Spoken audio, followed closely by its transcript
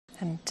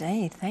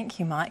Indeed. Thank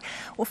you, Mike.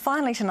 Well,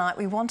 finally tonight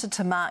we wanted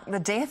to mark the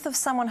death of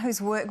someone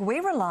whose work we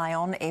rely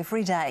on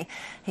every day.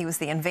 He was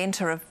the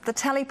inventor of the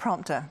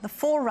teleprompter, the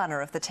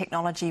forerunner of the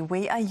technology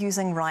we are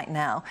using right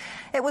now.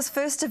 It was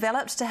first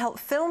developed to help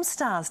film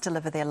stars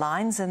deliver their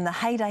lines in the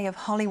heyday of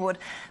Hollywood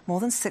more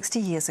than 60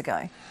 years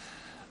ago.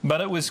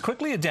 But it was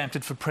quickly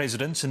adapted for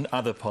presidents and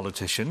other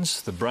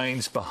politicians. The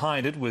brains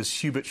behind it was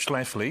Hubert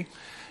Schlafly,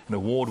 an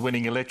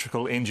award-winning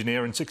electrical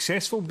engineer and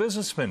successful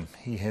businessman.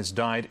 He has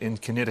died in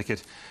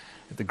Connecticut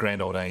at the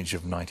grand old age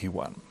of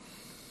 91.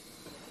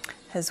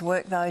 His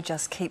work, though,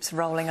 just keeps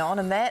rolling on,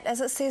 and that,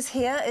 as it says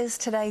here, is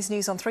today's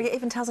News on 3. It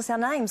even tells us our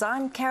names.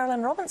 I'm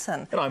Carolyn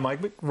Robinson. And I'm Mike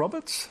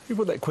Roberts. You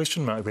put that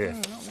question mark there.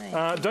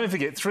 Not me. Don't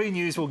forget, 3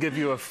 News will give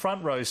you a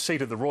front row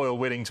seat at the royal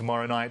wedding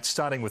tomorrow night,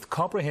 starting with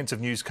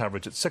comprehensive news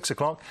coverage at 6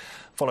 o'clock,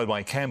 followed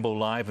by Campbell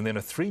Live, and then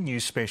a 3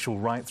 News special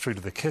right through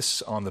to the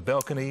kiss on the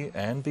balcony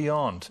and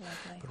beyond.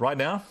 Lovely. But right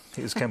now,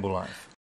 here's Campbell Live.